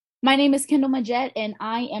My name is Kendall Majette, and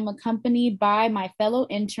I am accompanied by my fellow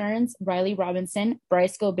interns, Riley Robinson,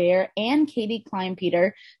 Bryce Gobert, and Katie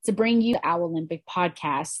Kleinpeter, to bring you our Olympic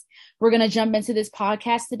podcast. We're going to jump into this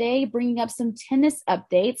podcast today, bringing up some tennis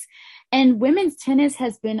updates. And women's tennis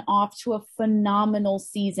has been off to a phenomenal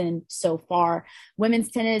season so far.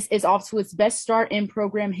 Women's tennis is off to its best start in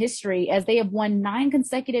program history as they have won 9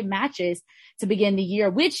 consecutive matches to begin the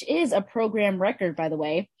year, which is a program record, by the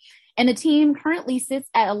way. And the team currently sits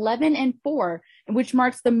at 11-4, which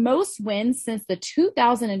marks the most wins since the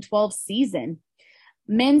 2012 season.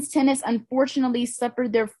 Men's tennis unfortunately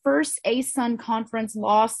suffered their first ASUN conference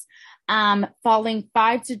loss, falling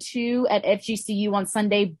 5-2 at FGCU on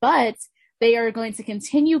Sunday, but they are going to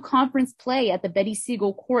continue conference play at the Betty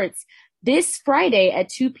Siegel courts this Friday at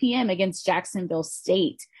 2 p.m. against Jacksonville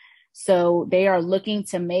State. So they are looking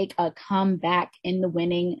to make a comeback in the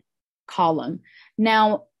winning column.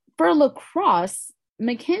 Now, for lacrosse,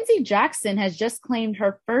 Mackenzie Jackson has just claimed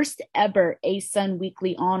her first ever ASUN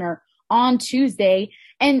Weekly honor on Tuesday.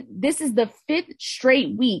 And this is the 5th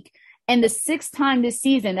straight week and the 6th time this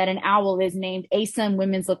season that an Owl is named ASUN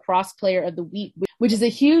Women's Lacrosse Player of the Week, which is a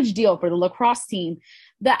huge deal for the lacrosse team.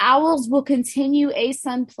 The Owls will continue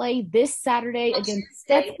ASUN play this Saturday against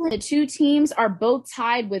Stetson. The two teams are both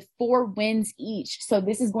tied with 4 wins each. So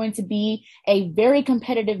this is going to be a very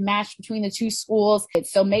competitive match between the two schools.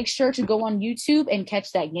 So make sure to go on YouTube and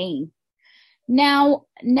catch that game. Now,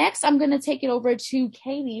 next, I'm going to take it over to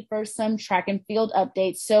Katie for some track and field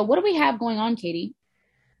updates. So what do we have going on, Katie?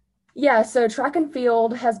 Yeah, so track and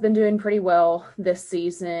field has been doing pretty well this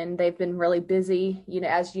season. They've been really busy.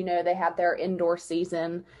 As you know, they had their indoor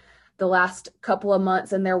season the last couple of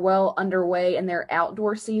months, and they're well underway in their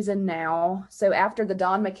outdoor season now. So after the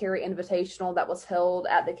Don McCary Invitational that was held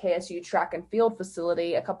at the KSU track and field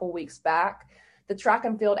facility a couple weeks back, the track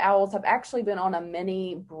and field Owls have actually been on a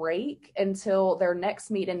mini break until their next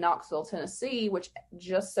meet in Knoxville, Tennessee, which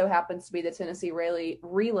just so happens to be the Tennessee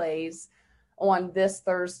Relays on this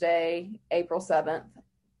Thursday, April 7th,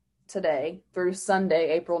 today, through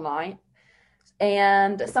Sunday, April 9th.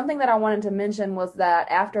 And something that I wanted to mention was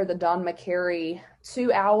that after the Don McCary,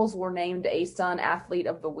 2 Owls were named ASUN Athlete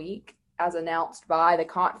of the Week, as announced by the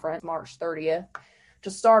conference March 30th.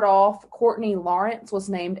 To start off, Courtney Lawrence was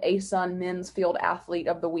named ASUN Men's Field Athlete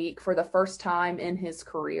of the Week for the first time in his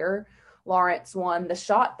career. Lawrence won the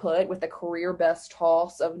shot put with a career best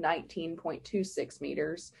toss of 19.26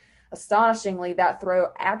 meters. Astonishingly, that throw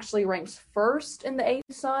actually ranks first in the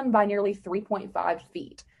ASUN by nearly 3.5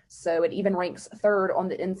 feet. So it even ranks third on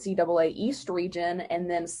the NCAA East region and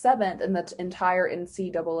then 7th in the entire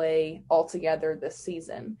NCAA altogether this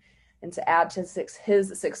season. And to add to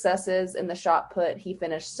his successes in the shot put, he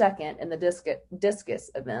finished second in the discus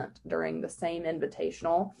event during the same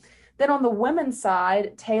invitational. Then on the women's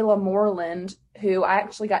side, Taylor Moreland, who I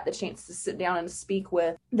actually got the chance to sit down and speak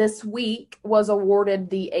with this week, was awarded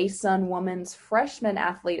the ASUN Women's Freshman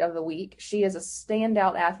Athlete of the Week. She is a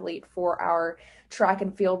standout athlete for our track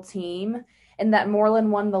and field team, and that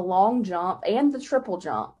Moreland won the long jump and the triple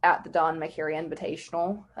jump at the Don McCary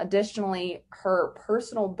Invitational. Additionally, her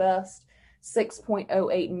personal best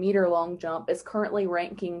 6.08 meter long jump is currently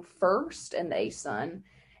ranking first in the ASUN,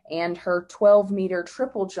 and her 12-meter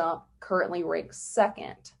triple jump currently ranks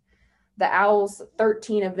second. The Owls'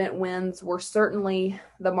 13 event wins were certainly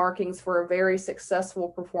the markings for a very successful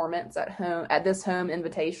performance at this home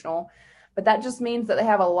invitational, but that just means that they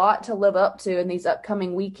have a lot to live up to in these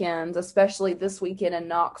upcoming weekends, especially this weekend in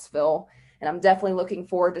Knoxville, and I'm definitely looking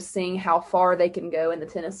forward to seeing how far they can go in the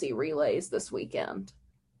Tennessee Relays this weekend.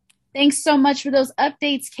 Thanks so much for those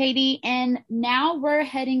updates, Katie. And now we're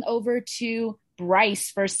heading over to Bryce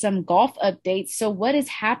for some golf updates. So what is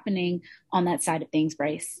happening on that side of things,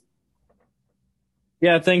 Bryce?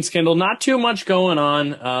 Yeah, thanks, Kendall. Not too much going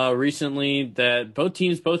on recently. That both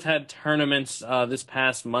teams had tournaments this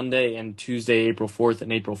past Monday and Tuesday, April 4th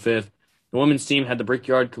and April 5th. The women's team had the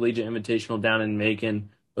Brickyard Collegiate Invitational down in Macon,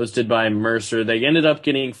 hosted by Mercer. They ended up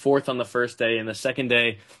getting 4th on the first day, and the second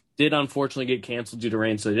day did unfortunately get canceled due to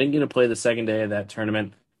rain, so they didn't get to play the second day of that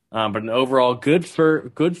tournament. But an overall good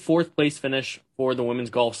 4th place finish for the women's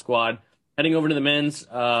golf squad. Heading over to the men's,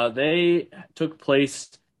 they took place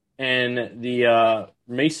in the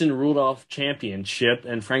Mason Rudolph Championship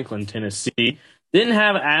in Franklin, Tennessee. Didn't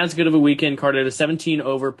have as good of a weekend. Carded a 17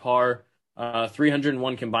 over par,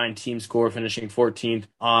 301 combined team score, finishing 14th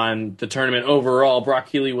on the tournament overall. Brock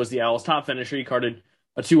Healy was the Owls' top finisher. He carded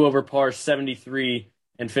a 2 over par 73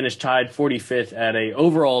 and finished tied 45th at a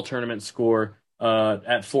overall tournament score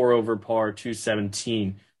at 4 over par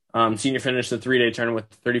 217. Senior finished the 3-day tournament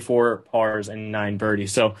with 34 pars and 9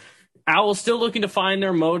 birdies. So Owls still looking to find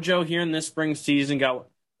their mojo here in this spring season. Got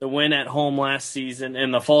the win at home last season,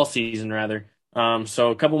 in the fall season rather.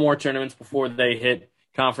 So a couple more tournaments before they hit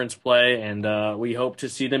conference play, and we hope to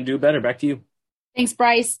see them do better. Back to you. Thanks,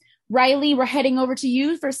 Bryce. Riley, we're heading over to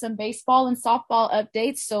you for some baseball and softball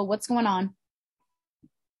updates. So what's going on?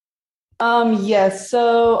 Yes,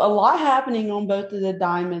 so a lot happening on both of the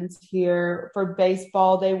diamonds here. For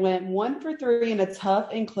baseball, they went 1-for-3 in a tough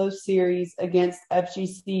and close series against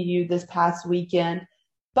FGCU this past weekend,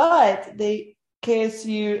 but the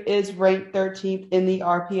KSU is ranked 13th in the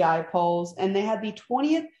RPI polls, and they had the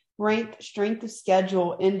 20th ranked strength of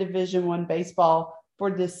schedule in Division I baseball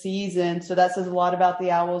for this season. So that says a lot about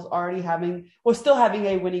the Owls still having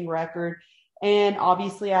a winning record. And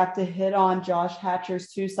obviously, I have to hit on Josh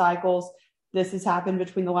Hatcher's 2 cycles. This has happened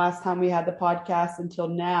between the last time we had the podcast until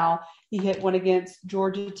now. He hit one against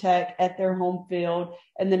Georgia Tech at their home field,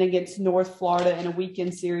 and then against North Florida in a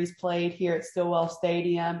weekend series played here at Stillwell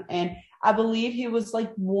Stadium. And I believe he was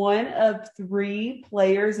like one of 3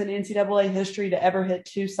 players in NCAA history to ever hit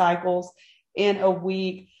 2 cycles in a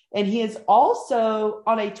week. And he is also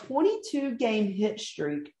on a 22-game hit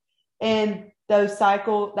streak. And those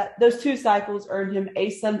 2 cycles earned him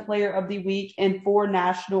ASUN Player of the Week and 4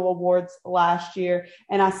 national awards last year.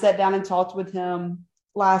 And I sat down and talked with him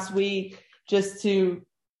last week just to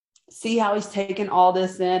see how he's taken all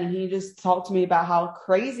this in. And he just talked to me about how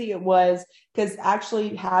crazy it was, because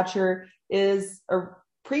actually Hatcher is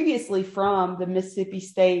previously from the Mississippi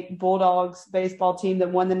State Bulldogs baseball team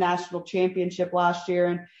that won the national championship last year.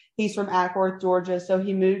 And he's from Ackworth, Georgia. So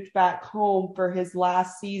he moved back home for his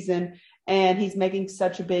last season, and he's making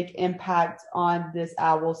such a big impact on this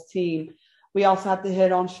Owls team. We also have to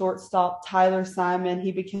hit on shortstop Tyler Simon.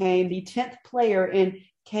 He became the 10th player in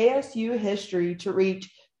KSU history to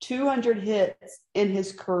reach 200 hits in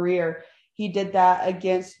his career. He did that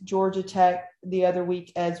against Georgia Tech the other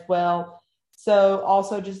week as well. So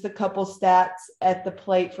also just a couple stats at the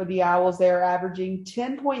plate for the Owls. They're averaging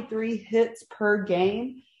 10.3 hits per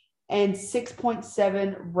game and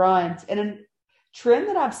 6.7 runs. And a trend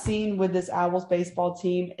that I've seen with this Owls baseball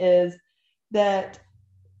team is that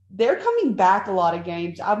they're coming back a lot of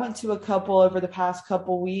games. I went to a couple over the past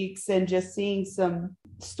couple weeks, and just seeing some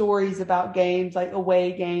stories about games, like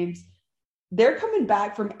away games. They're coming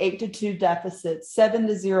back from 8-2 deficits,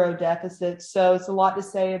 7-0 deficits. So it's a lot to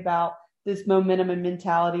say about this momentum and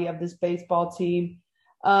mentality of this baseball team.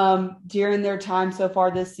 During their time so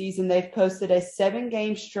far this season, they've posted a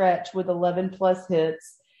 7-game stretch with 11 plus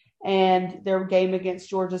hits. And their game against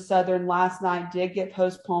Georgia Southern last night did get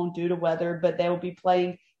postponed due to weather, but they will be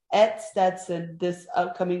playing at Stetson this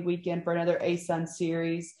upcoming weekend for another ASUN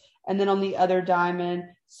series. And then on the other diamond,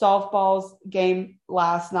 softball's game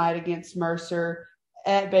last night against Mercer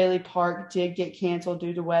at Bailey Park did get canceled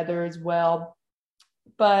due to weather as well.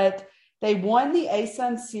 But they won the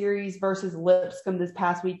ASUN series versus Lipscomb this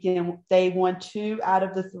past weekend. They won 2 out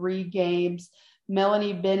of the 3 games.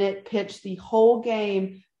 Melanie Bennett pitched the whole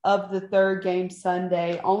game of the 3rd game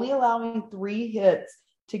Sunday, only allowing 3 hits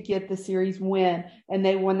to get the series win, and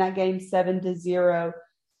they won that game 7-0.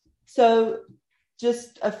 So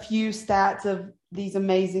just a few stats of these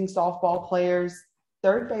amazing softball players.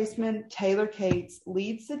 3rd baseman Taylor Cates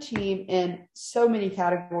leads the team in so many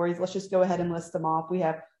categories. Let's just go ahead and list them off. We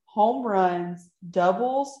have home runs,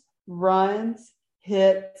 doubles, runs,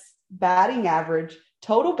 hits, batting average,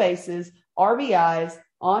 total bases, RBIs,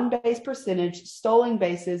 on-base percentage, stolen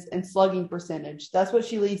bases, and slugging percentage. That's what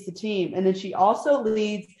she leads the team. And then she also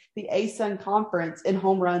leads the ASUN conference in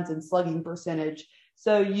home runs and slugging percentage.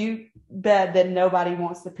 So you bet that nobody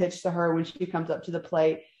wants to pitch to her when she comes up to the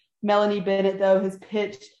plate. Melanie Bennett, though, has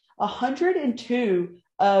pitched 102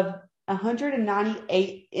 of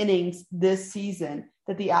 198 innings this season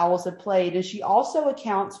that the Owls have played. And she also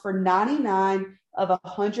accounts for 99 of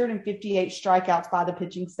 158 strikeouts by the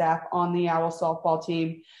pitching staff on the Owl softball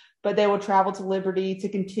team. But they will travel to Liberty to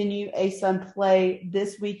continue ASUN play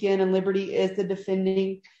this weekend, and Liberty is the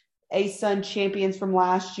defending ASUN champions from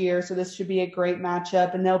last year, so this should be a great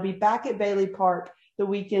matchup. And they'll be back at Bailey Park the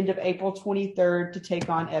weekend of April 23rd to take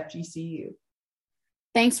on FGCU.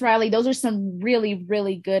 Thanks, Riley. Those are some really,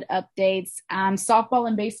 really good updates. Softball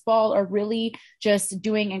and baseball are really just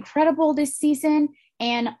doing incredible this season,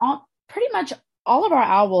 and pretty much all of our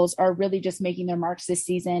Owls are really just making their marks this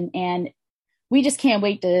season, and we just can't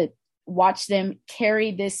wait to watch them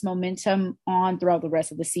carry this momentum on throughout the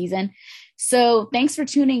rest of the season. So thanks for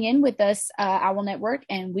tuning in with us, Owl Network,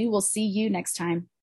 and we will see you next time.